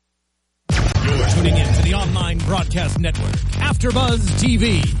tuning in to the online broadcast network, AfterBuzz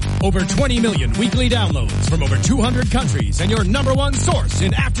TV. Over 20 million weekly downloads from over 200 countries and your number one source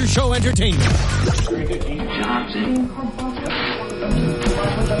in after-show entertainment.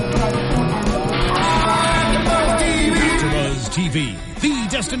 AfterBuzz TV, the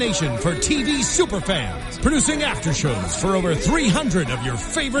destination for TV superfans. Producing aftershows for over 300 of your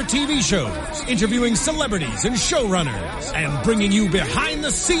favorite TV shows. Interviewing celebrities and showrunners. And bringing you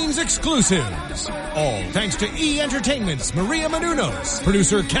behind-the-scenes exclusives. All thanks to E! Entertainment's Maria Menounos,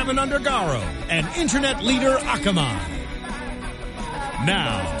 producer Kevin Undergaro, and internet leader Akamai.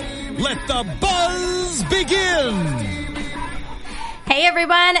 Now, let the buzz begin! Hey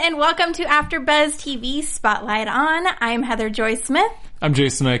everyone, and welcome to AfterBuzz TV Spotlight On. I'm Heather Joy Smith. I'm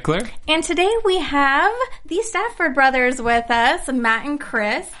Jason Eichler. And today we have the Stafford brothers with us, Matt and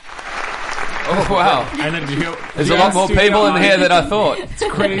Chris. Oh, wow. And then there's a lot more people in here than I thought. It's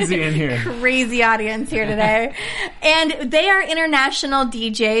crazy in here. Crazy audience here today. And they are international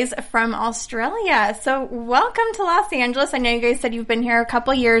DJs from Australia. So welcome to Los Angeles. I know you guys said you've been here a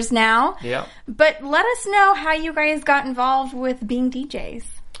couple years now. Yeah. But let us know how you guys got involved with being DJs.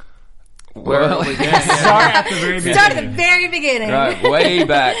 Well, start at the very beginning. Start at the very beginning. Right, way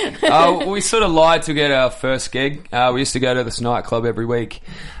back. We sort of lied to get our first gig. We used to go to this nightclub every week.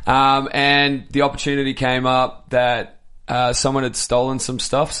 And the opportunity came up that someone had stolen some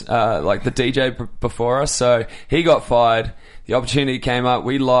stuff, like the DJ before us. So he got fired. The opportunity came up.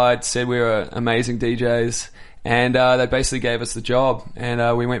 We lied, said we were amazing DJs. And they basically gave us the job.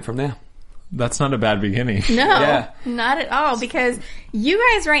 And we went from there. That's not a bad beginning. No, not at all, because you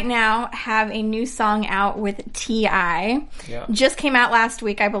guys right now have a new song out with T.I. Yeah. Just came out last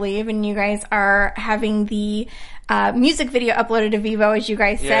week, I believe, and you guys are having the music video uploaded to Vivo, as you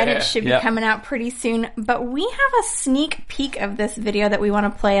guys said. Yeah. It should be coming out pretty soon. But we have a sneak peek of this video that we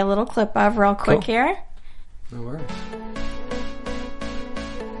want to play a little clip of real quick here. No worries.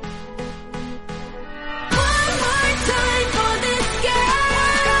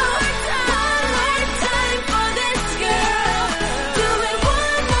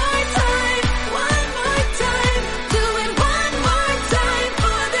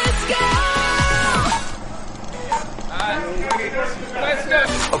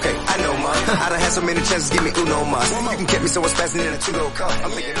 Okay, I know, ma. I done had so many chances, give me uno mas. You can get me so it's faster than a two-go car.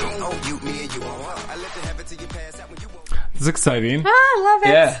 I'm thinking, oh, you, me, and you on her. I let it happen till you pass out when you want. It's exciting. I love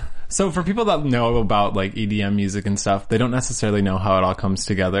it. Yeah. So for people that know about like EDM music and stuff, they don't necessarily know how it all comes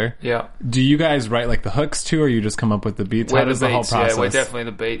together. Yeah. Do you guys write like the hooks too, or you just come up with the beats? How does the whole process? Yeah, we're definitely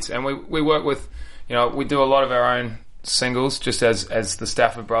the beats. And we work with, we do a lot of our own singles just as the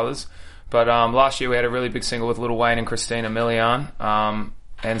Stafford brothers. But last year we had a really big single with Lil Wayne and Christina Milian.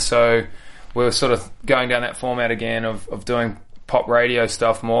 And so we were sort of going down that format again of doing pop radio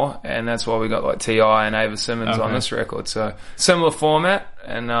stuff more, and that's why we got like T.I. and Ava Simmons on this record. So similar format,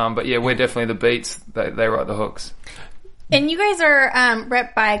 and but yeah, we're definitely the beats. They write the hooks. And you guys are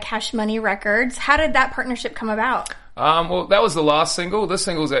rep by Cash Money Records. How did that partnership come about? Well, that was the last single. This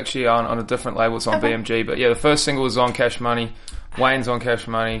single's actually on a different label. It's on BMG. But yeah, the first single was on Cash Money. Wayne's on Cash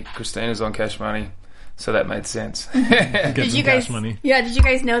Money. Christina's on Cash Money. So that made sense. Did you guys? Money. Yeah. Did you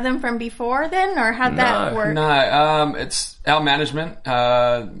guys know them from before then, or how'd that work? No. It's our management.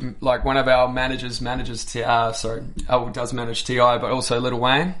 Like one of our managers does manage T.I., but also Lil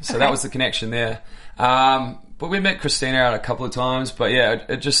Wayne. So that was the connection there. But we met Christina out a couple of times. But yeah,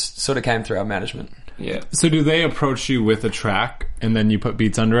 it just sort of came through our management. Yeah. So do they approach you with a track and then you put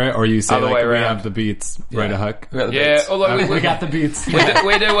beats under it, or you say Other like way we around. have the beats, write a hook? Yeah, although we got the beats.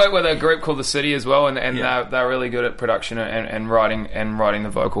 we do work with a group called The City as well, and they're really good at production and writing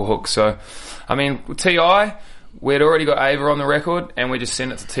the vocal hook. So, I mean, with T.I., we'd already got Ava on the record, and we just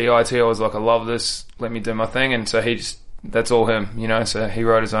sent it to T.I. T.I. was like, I love this, let me do my thing, and so that's all him, so he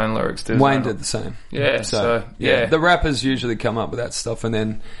wrote his own lyrics. Wayne did the same. Yeah, so the rappers usually come up with that stuff, and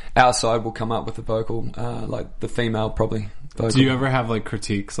then our side will come up with the vocal, like the female probably vocal. Do you ever have like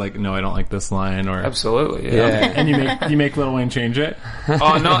critiques, like, no, I don't like this line, or absolutely, yeah. And you make Lil Wayne change it?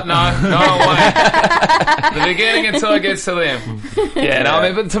 Oh, no way. The beginning until it gets to them. Yeah, no, I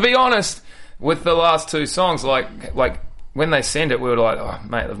mean, but to be honest, with the last two songs, like. When they send it, we were like, oh,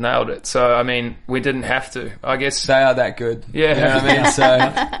 mate, they've nailed it. So, I mean, we didn't have to. I guess they are that good. Yeah. You know what I mean?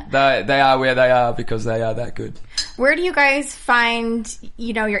 So, they are where they are because they are that good. Where do you guys find,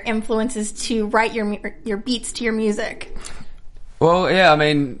 your influences to write your beats to your music? Well, yeah, I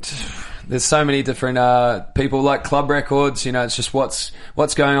mean, there's so many different people like club records. You know, it's just what's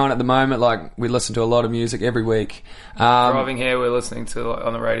going on at the moment. Like we listen to a lot of music every week. Driving here, we're listening to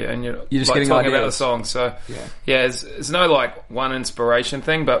on the radio, and you're just like, getting talking ideas about the song. So yeah, it's no like one inspiration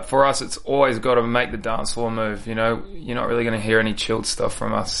thing, but for us, it's always got to make the dance floor move. You know, you're not really going to hear any chilled stuff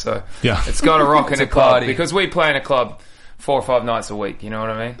from us. So it's got to rock in a club party. because we play in a club 4 or 5 nights a week. You know what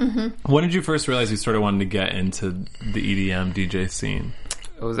I mean? Mm-hmm. When did you first realize you sort of wanted to get into the EDM DJ scene?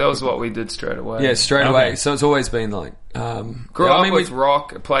 That was what we did straight away. Yeah, straight away. So it's always been like grew up with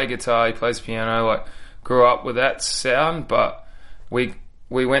rock, play guitar, he plays piano. Like grew up with that sound, but we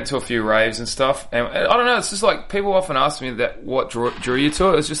went to a few raves and stuff. And I don't know. It's just like people often ask me that what drew you to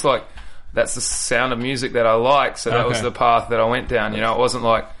it. It's just like that's the sound of music that I like. So that was the path that I went down. You know, it wasn't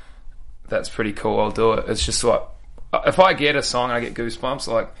like that's pretty cool, I'll do it. It's just like if I get a song, I get goosebumps.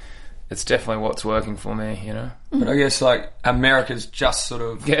 Like it's definitely what's working for me, you know. But I guess like America's just sort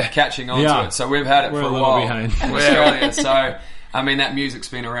of catching on to it, so we've had it We're for a a little while behind. in Australia. So I mean that music's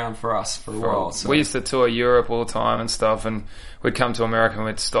been around for us for a while. So. We used to tour Europe all the time and stuff, and we'd come to America and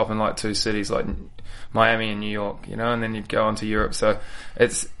we'd stop in like 2 cities, like Miami and New York, you know, and then you'd go on to Europe. So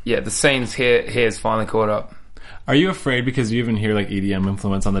it's the scenes here's finally caught up. Are you afraid because you even hear like EDM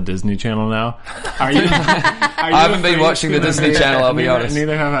influence on the Disney Channel now? Are you? I haven't been watching the Disney Channel. I'll be honest.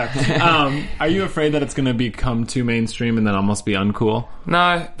 Neither have I. Are you afraid that it's going to become too mainstream and then almost be uncool?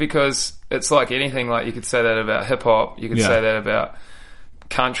 No, because it's like anything. Like you could say that about hip hop. You could say that about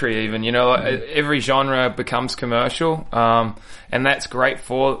country. Even you know, like every genre becomes commercial, and that's great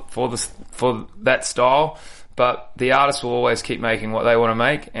for that style. But the artists will always keep making what they want to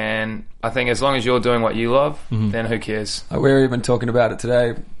make, and I think as long as you're doing what you love, then who cares? Like we were even talking about it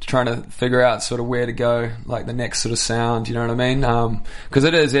today, trying to figure out sort of where to go, like the next sort of sound, you know what I mean? Because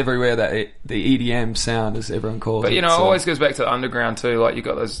it is everywhere that the EDM sound, as everyone calls it. But, you know, it always goes back to the underground too, like you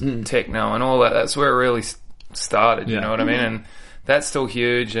got those techno and all that. That's where it really started, you know what I mean? And that's still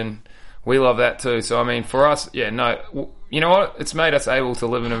huge, and we love that too. So, I mean, for us, you know what? It's made us able to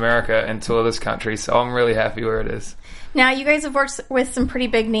live in America and tour this country, so I'm really happy where it is. Now, you guys have worked with some pretty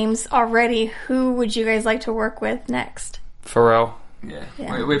big names already. Who would you guys like to work with next? Pharrell.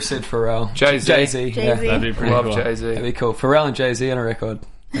 Yeah. We've said Pharrell. Jay-Z. Yeah. That'd be pretty cool. Jay-Z. That'd be cool. Pharrell and Jay-Z on a record.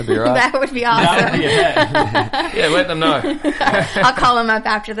 That'd be right. That would be awesome. Yeah, let them know. I'll call them up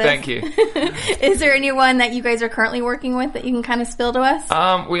after this. Thank you. Is there anyone that you guys are currently working with that you can kind of spill to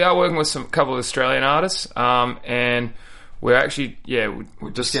us? We are working with couple of Australian artists, and we're actually,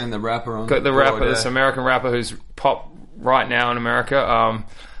 we're just getting the rapper on. Got the rapper, this American rapper who's pop right now in America.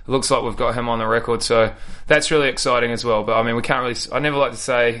 Looks like we've got him on the record, so that's really exciting as well. But I mean, we can't really. I never like to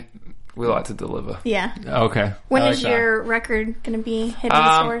say. We like to deliver. Yeah. Okay. When is your record going to be hitting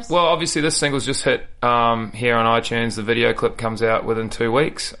the stores? Well, obviously this single's just hit here on iTunes. The video clip comes out within 2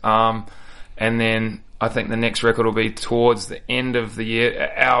 weeks, and then I think the next record will be towards the end of the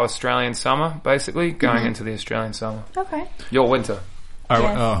year, our Australian summer, basically going into the Australian summer. Okay. Your winter.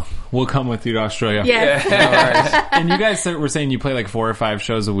 We'll come with you to Australia. Yes. Yeah. And you guys were saying you play like 4 or 5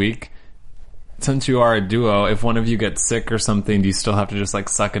 shows a week. Since you are a duo, if one of you gets sick or something, do you still have to just like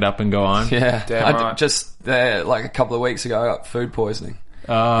suck it up and go on? Yeah. Damn right. Just like a couple of weeks ago, I got food poisoning.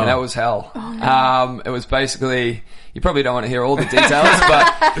 Oh. And that was hell. Oh, no. It was basically, you probably don't want to hear all the details,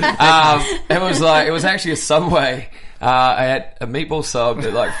 but it was actually a Subway. I had a meatball sub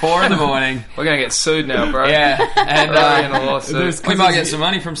at like 4 in the morning. We're going to get sued now, bro. Yeah. And we might get some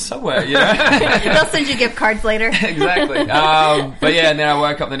money from Subway, you know? They'll send you gift cards later. Exactly. But yeah, and then I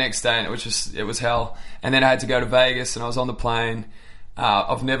woke up the next day and it was hell. And then I had to go to Vegas and I was on the plane.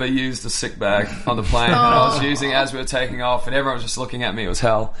 I've never used a sick bag on the plane, and I was using it as we were taking off, and everyone was just looking at me. It was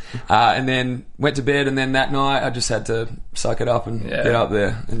hell. And then went to bed, and then that night I just had to suck it up and get up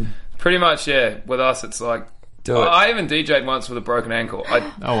there. And pretty much, yeah. With us, it's like I even DJ'd once with a broken ankle.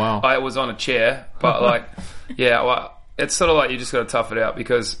 Oh wow! I was on a chair, but it's sort of like you just got to tough it out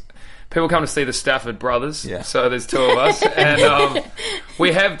because people come to see the Stafford brothers. Yeah. So there's 2 of us, and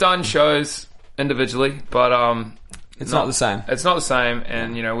we have done shows individually, but it's not the same. It's not the same,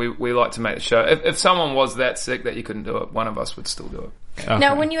 and you know we like to make the show. If someone was that sick that you couldn't do it, one of us would still do it. Okay.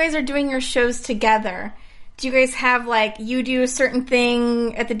 Now, when you guys are doing your shows together, do you guys have like you do a certain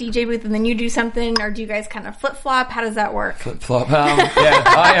thing at the DJ booth and then you do something, or do you guys kind of flip flop? How does that work? Flip flop.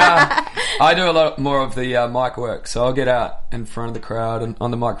 I do a lot more of the mic work, so I'll get out in front of the crowd and on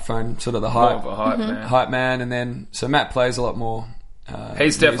the microphone, sort of the hype, more of a hype man. Hype man, and then so Matt plays a lot more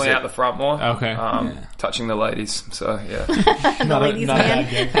He's definitely music. out the front more. Okay. Touching the ladies. So, yeah. The ladies'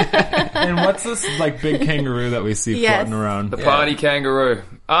 man. And what's this like big kangaroo that we see Yes. floating around? The party kangaroo.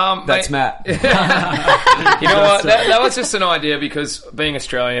 That's Matt. You know what? That was just an idea because being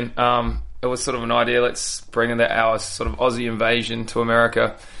Australian, it was sort of an idea. Let's bring our sort of Aussie invasion to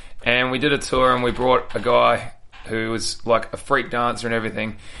America. And we did a tour and we brought a guy who was like a freak dancer and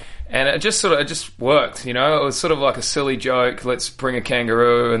everything. And it just worked, you know. It was sort of like a silly joke. Let's bring a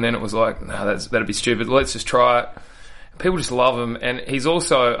kangaroo, and then it was like, no, that'd be stupid. Let's just try it. People just love him, and he's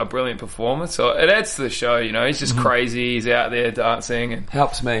also a brilliant performer. So it adds to the show, you know. He's just crazy. He's out there dancing, and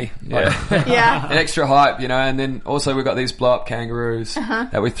Helps me. Yeah. An extra hype, you know. And then also we've got these blow up kangaroos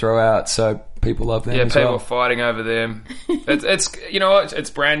that we throw out, so people love them. yeah, as people well. are fighting over them. It's you know what? It's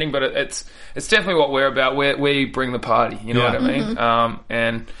branding, but it's definitely what we're about. We bring the party. You know what I mean?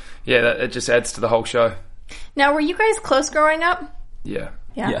 And yeah, it just adds to the whole show. Now, were you guys close growing up? Yeah.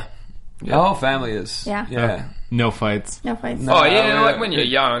 Yeah. The whole family is. Yeah. Yeah. No fights. No fights. No. Oh yeah, we're- like when you're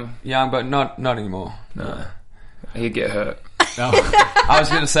young, Young, but not anymore. no, you get hurt. I was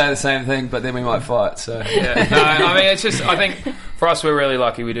going to say the same thing, but then we might fight. So Yeah, no, I mean, it's just, I think for us, we're really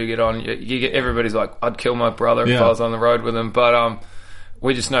lucky we do get on. You get, everybody's like, I'd kill my brother if I was on the road with him, but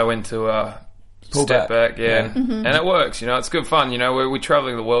we just know when to Pull step back, back. and it works, you know, it's good fun, you know, we're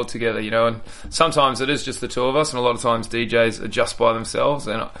traveling the world together, you know, and sometimes it is just the two of us, and a lot of times DJs are just by themselves,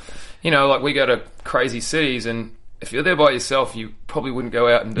 and, you know, like we go to crazy cities, and if you're there by yourself, you probably wouldn't go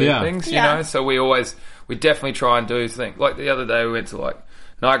out and do things, you know, so we definitely try and do things, like the other day we went to like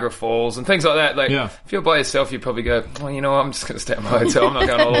Niagara Falls and things like that. Like, if you're by yourself, you probably go, well, you know what, I'm just going to stay at my hotel. I'm not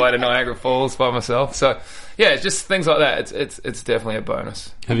going all the way to Niagara Falls by myself. So, yeah, just things like that. It's definitely a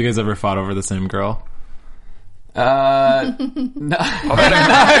bonus. Have you guys ever fought over the same girl? no. No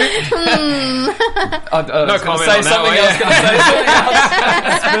No comment on that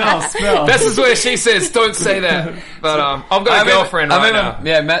one, Spill. This is where she says, don't say that. But I've got a girlfriend right now.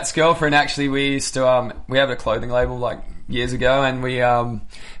 Yeah, Matt's girlfriend, actually, we used to, we have a clothing label like years ago, and we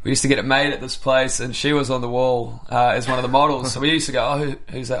used to get it made at this place, and she was on the wall as one of the models. So we used to go, oh,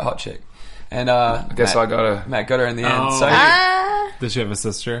 who's that hot chick? And I guess Matt got her in the end. Oh. So Does she have a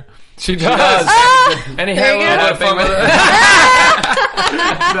sister? She does. And he had a little bit of fun with it.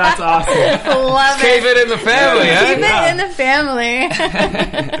 That's awesome. Love Keep it in the family, eh? Keep it in the family.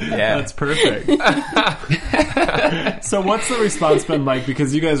 yeah, That's perfect. So what's the response been like?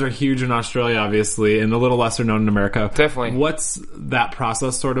 Because you guys are huge in Australia, obviously, and a little lesser known in America. Definitely. What's that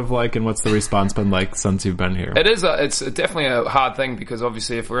process sort of like, and what's the response been like since you've been here? It's definitely a hard thing, because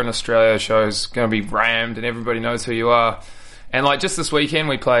obviously if we're in Australia, a show's going to be rammed and everybody knows who you are. And like just this weekend,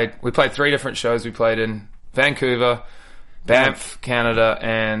 we played 3 different shows. We played in Vancouver, Banff, Canada,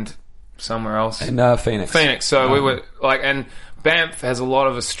 and somewhere else. and Phoenix. So we were like, and Banff has a lot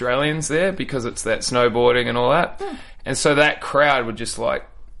of Australians there because it's that snowboarding and all that. And so that crowd would just like,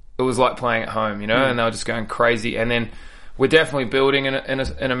 it was like playing at home, you know, and they were just going crazy. And then we're definitely building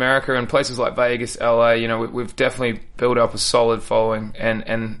in America and places like Vegas, LA, you know, we've definitely built up a solid following,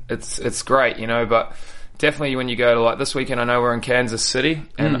 and it's great, you know, but definitely when you go to like this weekend, I know we're in Kansas City,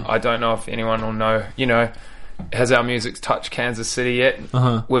 and I don't know if anyone will know, you know, has our music touched Kansas City yet?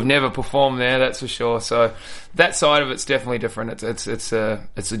 We've never performed there, that's for sure. So that side of it's definitely different. It's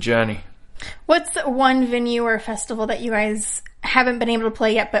a journey. What's the one venue or festival that you guys haven't been able to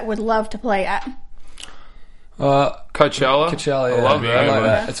play yet but would love to play at? Coachella. Yeah. I love that. I like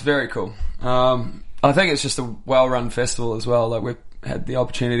that. It's very cool. I think it's just a well-run festival as well. Like, we've had the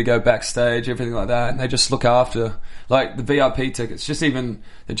opportunity to go backstage, everything like that, and they just look after, like, the VIP tickets, just even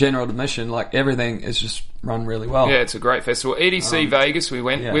the general admission, like, everything is just run really well. Yeah, it's a great festival. EDC Vegas, we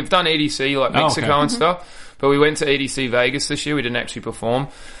went. Yeah. We've done EDC, like Mexico and stuff, but we went to EDC Vegas this year. We didn't actually perform.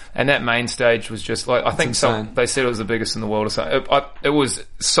 And that main stage was just like, I think they said it was the biggest in the world or something. It was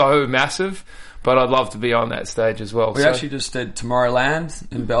so massive, but I'd love to be on that stage as well. We actually just did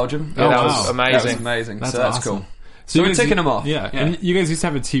Tomorrowland in Belgium. Yeah, that was amazing. That was amazing. That's so that's awesome. cool. So we're you guys- ticking them off. Yeah. And you guys used to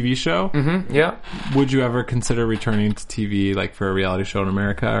have a TV show. Mm-hmm. Yeah. Would you ever consider returning to TV, like for a reality show in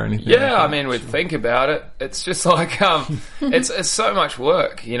America or anything? Yeah, like that? I mean, we'd think about it. It's just like, it's so much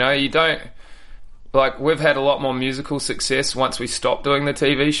work, you know, you don't, like, we've had a lot more musical success once we stopped doing the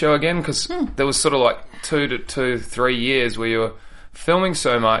TV show again, because there was sort of like 2 to 3 years where you were filming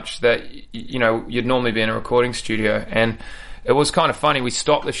so much that, you know, you'd normally be in a recording studio, and it was kind of funny. We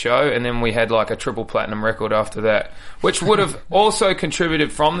stopped the show, and then we had like a triple platinum record after that, which would have also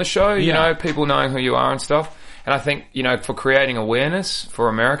contributed from the show, you know, people knowing who you are and stuff. And I think, you know, for creating awareness for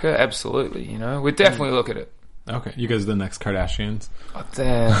America, absolutely, you know, we'd definitely look at it. Okay, you guys are the next Kardashians. Oh,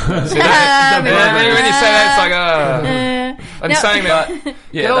 damn. See, when you say that, it's like, And saying that,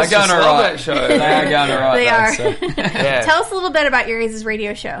 Yeah, girls they're going just love alright. that show. They are going alright. They are. So. Yeah, Tell us a little bit about your guys'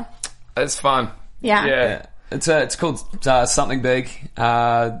 radio show. it's fun. Yeah. Yeah. It's called Something Big.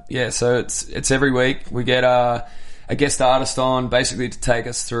 So it's every week. We get a guest artist on basically to take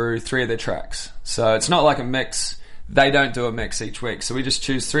us through 3 of their tracks. So it's not like a mix. They don't do a mix each week. So we just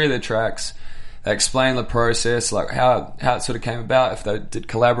choose 3 of their tracks. They explain the process, like how it sort of came about, if they did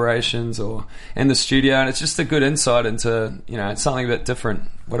collaborations or in the studio, and it's just a good insight into, it's something a bit different,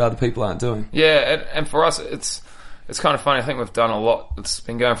 what other people aren't doing. Yeah, and for us, it's kind of funny. I think we've done a lot. It's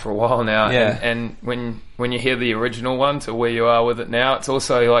been going for a while now. Yeah. And when you hear the original one to where you are with it now, it's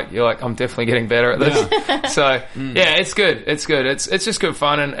also like you're like, I'm definitely getting better at this. Yeah. So yeah, it's good. It's good. It's just good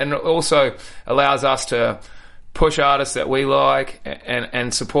fun, and it also allows us to push artists that we like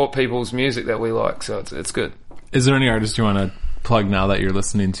and support people's music that we like. So it's good. Is there any artists you want to plug now that you're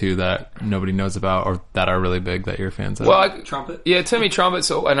listening to that nobody knows about or that are really big that you're fans of? Well, Trumpet? Yeah, Timmy Trumpet's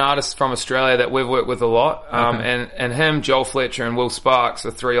an artist from Australia that we've worked with a lot. And him, Joel Fletcher, and Will Sparks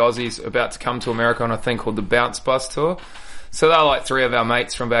are 3 Aussies about to come to America on a thing called the Bounce Bus Tour. So they're like 3 of our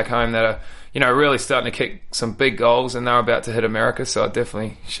mates from back home that are, really starting to kick some big goals, and they're about to hit America, so I'd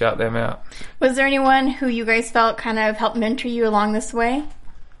definitely shout them out. Was there anyone who you guys felt kind of helped mentor you along this way?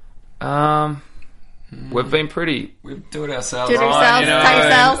 We've been pretty... We do it ourselves. Do it yourselves, taught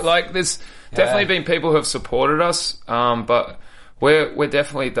yourselves? Like, there's definitely been people who have supported us, but we're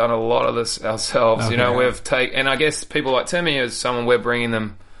definitely done a lot of this ourselves. Okay. We've taken... And I guess people like Timmy is someone we're bringing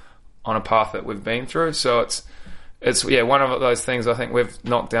them on a path that we've been through, so it's one of those things. I think we've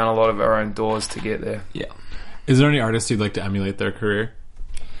knocked down a lot of our own doors to get there. Yeah. Is there any artists you'd like to emulate their career?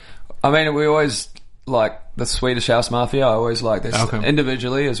 I mean, we always like the Swedish House Mafia. I always like this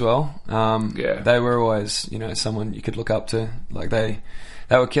individually as well. They were always, someone you could look up to. Like they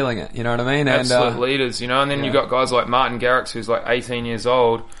were killing it. You know what I mean? Absolute leaders, And then you got guys like Martin Garrix, who's like 18 years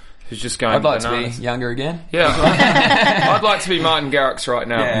old, who's just going. I'd like bananas. to be younger again. Yeah, I'd like to be Martin Garrix right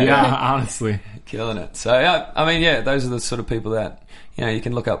now. Yeah, honestly. Killing it. So, those are the sort of people that, you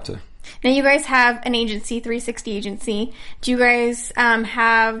can look up to. Now, you guys have an agency, 360 Agency. Do you guys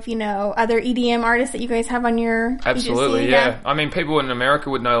have, other EDM artists that you guys have on your Absolutely, agency? yeah. I mean, people in America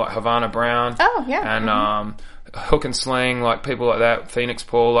would know, like, Havana Brown. Oh, yeah. And Hook and Sling, like, people like that, Phoenix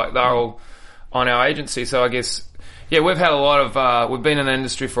Paul, like, they're all on our agency. So I guess, we've had a lot of... we've been in the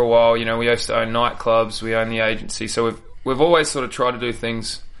industry for a while. We used to own nightclubs. We own the agency. So we've always sort of tried to do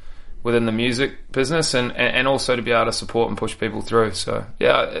things within the music business and also to be able to support and push people through. So,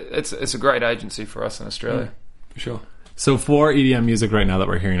 it's a great agency for us in Australia. For sure. So for EDM music right now that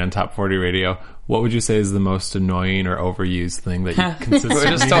we're hearing on Top 40 Radio, what would you say is the most annoying or overused thing that you consistently We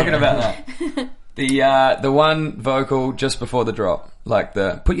were just talking hear? about that. The one vocal just before the drop, like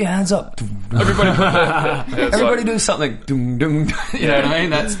the put your hands up, everybody do something, doom, doom. You know what I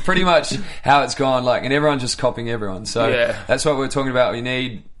mean? That's pretty much how it's gone. Like, and everyone's just copying everyone. So that's what we're talking about.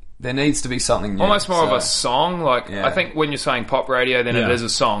 There needs to be something new. Almost more of a song. Like, I think when you're saying pop radio, then it is a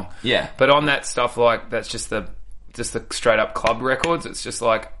song. Yeah. But on that stuff, like, that's just the straight up club records. It's just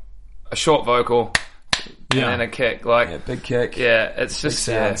like a short vocal and then a kick. Like, big kick. Yeah, it's just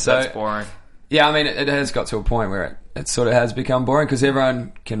sound. that's boring. Yeah, I mean, it has got to a point where it sort of has become boring because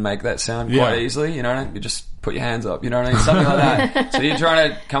everyone can make that sound quite easily. You know what I mean? You just put your hands up. You know what I mean? Something like that. So you're trying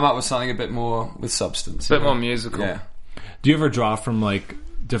to come up with something a bit more with substance. A bit more musical. Yeah. Do you ever draw from like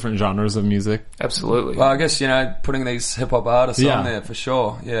different genres of music? Absolutely. Well, I guess, putting these hip-hop artists on there for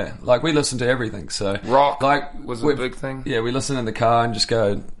sure, like we listen to everything, so rock like was a big thing. Yeah, we listen in the car and just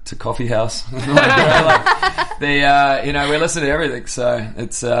go to coffee house. We listen to everything, so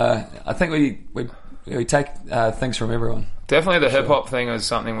it's I think we take things from everyone. Definitely the hip-hop thing is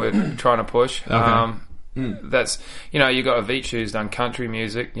something we're trying to push. That's, you got Avicii who's done country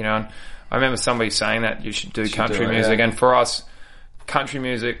music, and I remember somebody saying that you should do country music, and for us, country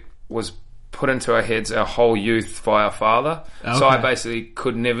music was put into our heads our whole youth by our father. Okay. So I basically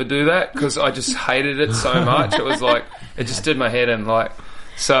could never do that because I just hated it so much. It was like, it just did my head in, like,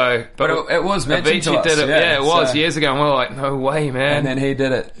 so. But it was mentioned to us. Did it, it was years ago, and we were like, no way, man. And then he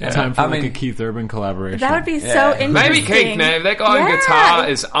did it. Yeah. Time for a Keith Urban collaboration. That would be so interesting. Maybe Keith, man. That guy on guitar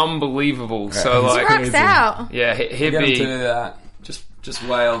is unbelievable. Right. So, he rocks out. Yeah, he'd be... to just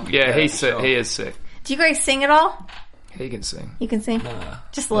wail. Yeah, he's sick. He is sick. Do you guys sing at all? He can sing. You can sing?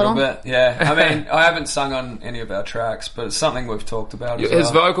 Just a little bit, yeah. I mean, I haven't sung on any of our tracks, but it's something we've talked about as well. His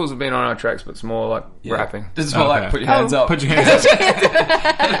vocals have been on our tracks, but it's more like rapping. This is more like put your hands up. Put your hands up.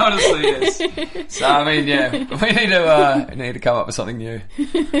 It honestly is. So, I mean, we need to come up with something new.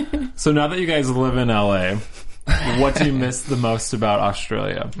 So now that you guys live in LA, What do you miss the most about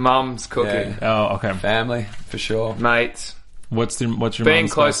Australia? Mum's cooking, Oh, okay. Family, for sure. mates. What's your Being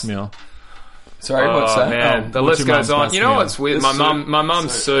mom's close- best meal? Sorry, what's Oh that? man, the what's list your goes mum's on. best You know meal? what's weird? The My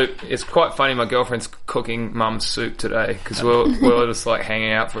mum's soup. soup. It's quite funny. My girlfriend's cooking mum's soup today because we're just like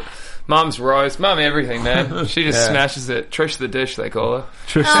hanging out for. Mum's roast, mum everything, man. She just smashes it. Trish the dish, they call her.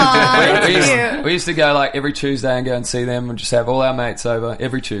 Aw, We that's cute. used to go like every Tuesday and go and see them and just have all our mates over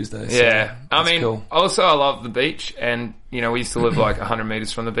every Tuesday. So Yeah, I that's mean, cool. also I love the beach, and we used to live like 100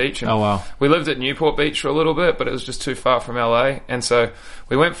 meters from the beach. And Oh, wow. We lived at Newport Beach for a little bit, but it was just too far from LA, and so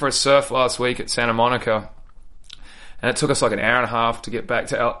we went for a surf last week at Santa Monica. And it took us like an hour and a half to get back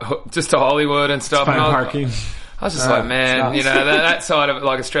to just to Hollywood and stuff. Find And parking. I was just like, man, it's nice. that side of it,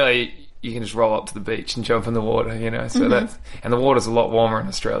 like Australia, you can just roll up to the beach and jump in the water, So and the water's a lot warmer in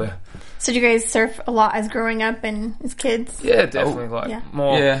Australia. So did you guys surf a lot as growing up and as kids? Yeah, definitely. Yeah.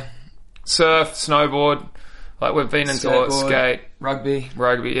 More Yeah, surf, snowboard. Like we've been into it, Skateboard. skate, rugby.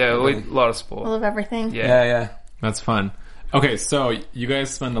 rugby. Yeah, a lot of I sport. love everything. Yeah. Yeah. That's fun. Okay, so you guys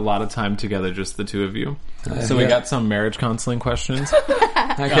spend a lot of time together, just the two of you. So we yeah. got some marriage counseling questions.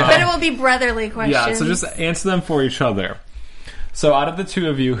 Okay. But it will be brotherly questions. Yeah, so just answer them for each other. So out of the two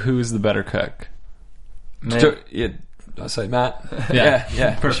of you, who's the better cook? Yeah, I say Matt. Yeah.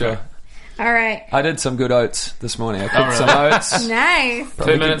 Yeah, for Perfect. sure. All right. I did some good oats this morning. I cooked really? some oats. Nice.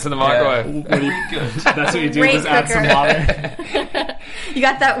 2 minutes in the microwave. What do you, that's what you do, Great just add some cooker. water. You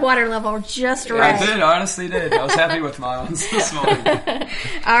got that water level just right. I did, I honestly did. I was happy with my ones this morning.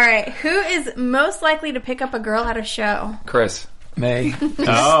 All right. Who is most likely to pick up a girl at a show? Chris. Me.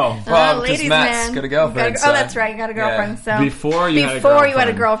 Oh. Well, ladies, because Matt's man. got a girlfriend. Oh, that's right. You got a girlfriend. So Before you had a Before you had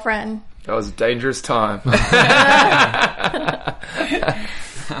a girlfriend. girlfriend. That was a dangerous time.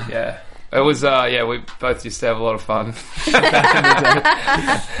 Yeah. It was, we both used to have a lot of fun.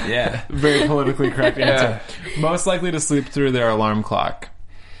 Yeah. Very politically correct answer. Most likely to sleep through their alarm clock.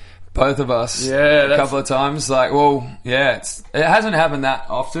 Both of us. Yeah, A that's- couple of times. Like, well, yeah, it hasn't happened that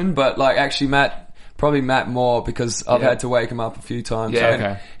often, but like actually probably Matt more because I've Yeah. had to wake him up a few times. Yeah. and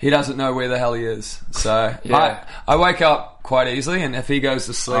Okay. He doesn't know where the hell he is. So Yeah. I wake up quite easily, and if he goes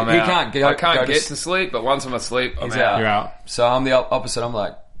to sleep, I'm he out. can't go. I can't go get to sleep, but once I'm asleep, I'm He's out. You're out. So I'm the opposite. I'm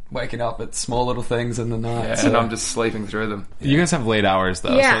like waking up at small little things in the night. Yeah, so. and I'm just sleeping through them. You guys have late hours,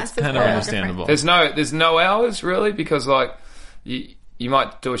 though, Yeah, so it's so it's kind of very understandable. There's no hours really because like you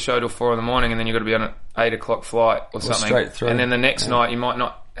might do a show till 4 a.m. and then you've got to be on an 8 o'clock flight or something, straight through. and then the next night you might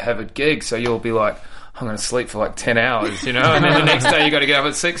not have a gig, so you'll be like, I'm going to sleep for like 10 hours, and then the next day you got to get up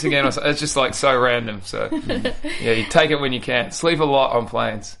at 6 again. Or so. It's just like so random. So yeah, you take it when you can. Sleep a lot on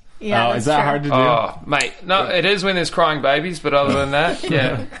planes. Yeah, Oh, that's is that true. hard to do? Oh, mate, no, it is when there's crying babies, but other than that,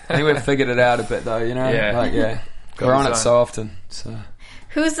 yeah. I think we've figured it out a bit though. Yeah. Like Got we're the on it zone. so often. So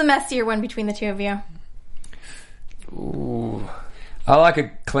Who's the messier one between the two of you? Ooh. I like a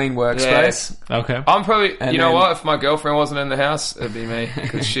clean workspace. Okay. I'm probably, And you know then- what? If my girlfriend wasn't in the house, it'd be me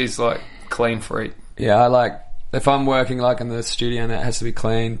because she's like clean freak. Yeah, I like if I'm working like in the studio and it has to be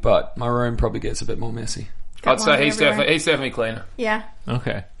clean, but my room probably gets a bit more messy. I'd say laundry he's everywhere. definitely cleaner. Yeah.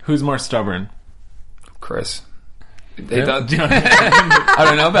 Okay. Who's more stubborn? Chris. He Yeah. does. I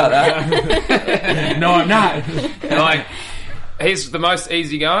don't know about that. No, I'm not. Like, he's the most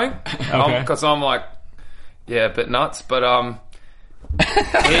easygoing. Okay. Because I'm like, yeah, a bit nuts, but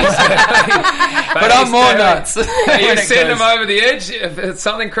But I'm more nuts. You send him over the edge. If it's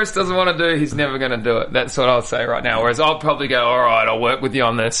something Chris doesn't want to do, he's never going to do it. That's what I'll say right now. Whereas I'll probably go, all right, I'll work with you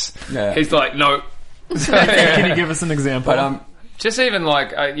on this. Yeah. He's like, no. Can you give us an example? But Just even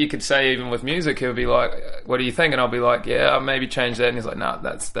like, you could say even with music, he'll be like, what do you think? And I'll be like, yeah, I'll maybe change that. And he's like, nah,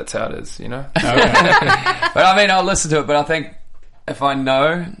 that's how it is, you know? but I mean, I'll listen to it. But I think if I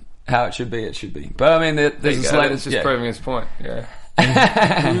know how it should be, it should be. But I mean, there's this It's latest. just proving his point, yeah.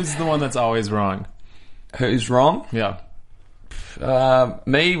 Who's the one that's always wrong? Who's wrong? Yeah.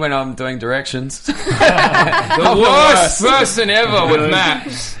 Me when I'm doing directions. The worst person ever with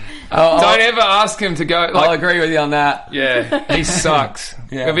maps. Don't ever ask him to go. I'll Like, agree with you on that. yeah, he sucks.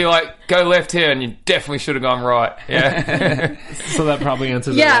 Yeah. He'll be like, go left here, and you definitely should have gone right. Yeah, So that probably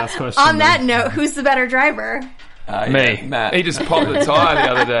answers the Yeah. last question. On that then. note, who's the better driver? me. Yeah, Matt. He just popped the tire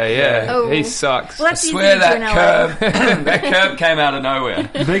the other day. Yeah, Oh. he sucks. Well, that's Swear easy to do in that LA. curb. That curb came out of nowhere.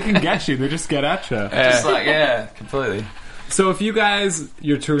 They can get you. They just get at you. Just like completely. So if you guys,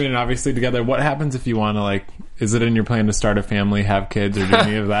 you're touring obviously together, what happens if you want to, like, is it in your plan to start a family, have kids, or do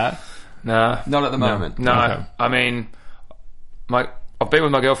any of that? Nah, Not at the moment. no. Okay. I mean, I've been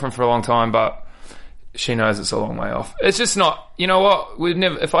with my girlfriend for a long time, but she knows it's a long way off. It's just not, you know what, we'd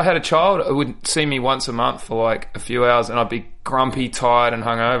never, if I had a child, it would see me once a month for like a few hours and I'd be grumpy, tired and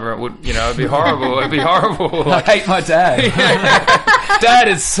hungover. It would, you know, it'd be horrible. It'd be horrible. Like, I hate my dad. Dad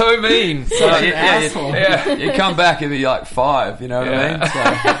is so mean. So, yeah, you come back and be like 5, you know what I mean?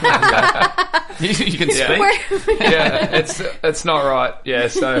 So, you can speak. Yeah, it's not right. Yeah,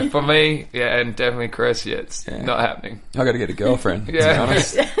 so for me, and definitely Chris, it's not happening. I got to get a girlfriend. To be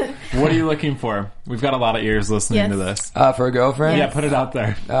honest. What are you looking for? We've got a lot of ears listening to this. For a girlfriend? Yeah, put it out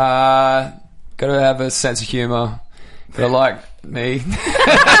there. Got to have a sense of humour. Got to like me. Got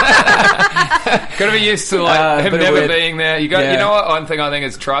to be used to like him never being there. You got, you know what? One thing I think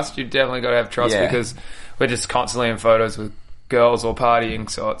is trust. You definitely got to have trust because we're just constantly in photos with girls or partying.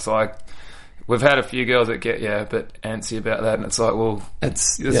 So it's like we've had a few girls that get a bit antsy about that, and it's like, well,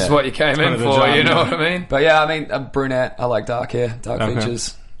 this is what you came in for. You know what I mean? But yeah, I mean, I'm brunette. I like dark hair, dark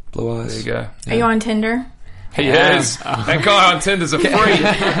features, blue eyes. There you go. Are you on Tinder? He is. That guy on Tinder's a freak.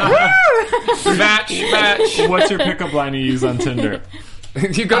 match. What's your pickup line you use on Tinder?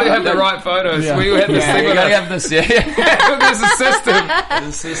 You got to have the right photos. Yeah. We had this thing. You got to have this. Yeah. There's a system. There's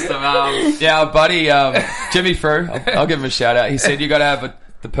a system. Our buddy Jimmy Frew, I'll give him a shout out. He said you got to have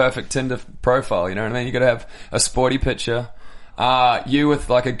the perfect Tinder profile. You know what I mean? You got to have a sporty picture. You with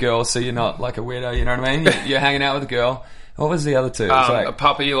like a girl, so you're not like a weirdo. You know what I mean? You're hanging out with a girl. What was the other two? Like, a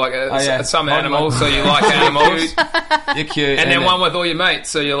puppy, like some animal, so you like animals. You're cute. And then one with all your mates,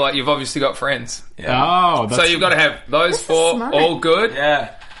 so you're like, you've obviously got friends. Yeah. So you've got to have those 4 all good.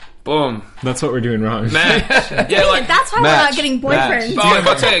 Yeah. Boom. That's what we're doing wrong. Match. Yeah, like that's why we're not getting boyfriends. But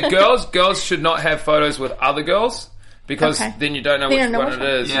I'll tell you, girls should not have photos with other girls. Because then you don't know which one it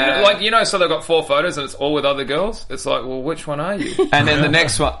is. Yeah. So they've got 4 photos and it's all with other girls. It's like, well, which one are you? And then the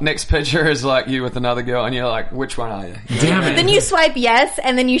next picture is like you with another girl, and you're like, which one are you? Damn it. Then you swipe yes,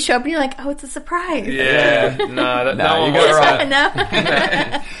 and then you show up and you're like, oh, it's a surprise. Yeah. No, you got it right. No.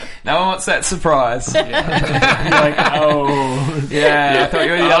 No one wants that surprise. You're like, oh. Yeah, I thought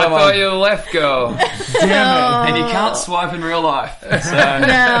you were the I other one. thought you were the left girl. Damn And you can't swipe in real life. So.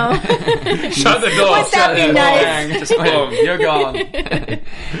 No. Shut the door. What's that be nice? Just boom, you're gone. it.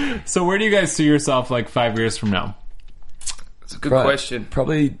 So where do you guys see yourself like 5 years from now? It's a good question.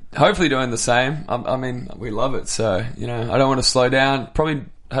 Probably, hopefully doing the same. I mean, we love it, so, you know, I don't want to slow down. Probably,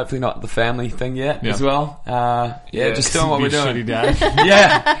 hopefully not the family thing yet as well. Just doing what we're doing. Shitty dad.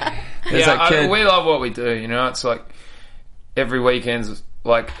 We love what we do, you know. It's like every weekend's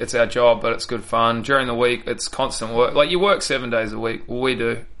like it's our job, but it's good fun. During the week, it's constant work. Like you work 7 days a week. Well, we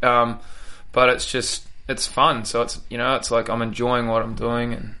do. But it's fun. So it's, you know, it's like I'm enjoying what I'm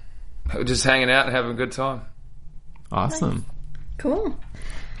doing and just hanging out and having a good time. Awesome. Nice. Cool.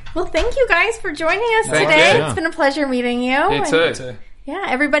 Well, thank you guys for joining us today. you. It's been a pleasure meeting you. Me too. Yeah,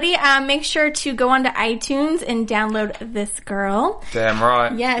 everybody, make sure to go onto iTunes and download This Girl. Damn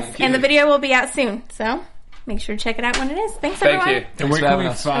right. Yes, and the video will be out soon, so make sure to check it out when it is. Thanks, everyone. Thank you. And where can we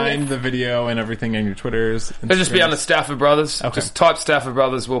find the video and everything on your Twitters? It'll just be under Stafford Brothers. Okay. Just type Stafford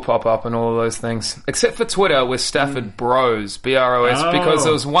Brothers, will pop up and all of those things. Except for Twitter, we're Stafford Bros, BROS, because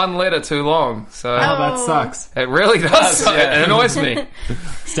there was one letter too long. So that sucks. it really does. It annoys me.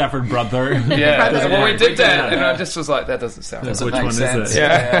 Stafford Brother. Yeah. Brother. Well, we did that, and I just was like, that doesn't sound right. Which one is it?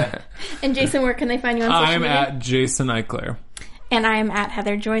 Yeah. And Jason, where can they find you on social I'm media? at Jason Eichler. And I'm at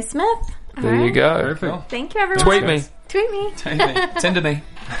Heather Joy Smith. All There you right. go. Perfect. Thank you, everyone. Tweet me. Tweet me. Send to me.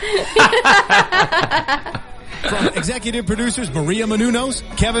 From executive producers Maria Menounos,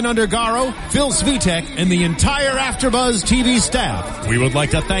 Kevin Undergaro, Phil Svitek, and the entire AfterBuzz TV staff, we would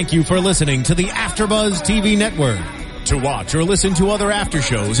like to thank you for listening to the AfterBuzz TV network. To watch or listen to other after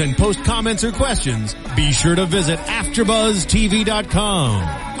shows and post comments or questions, be sure to visit AfterBuzzTV.com.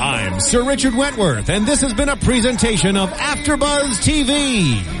 I'm Sir Richard Wentworth, and this has been a presentation of AfterBuzz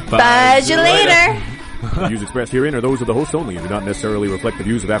TV. Buzz you later. The views expressed herein are those of the hosts only and do not necessarily reflect the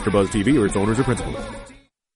views of AfterBuzz TV or its owners or principals.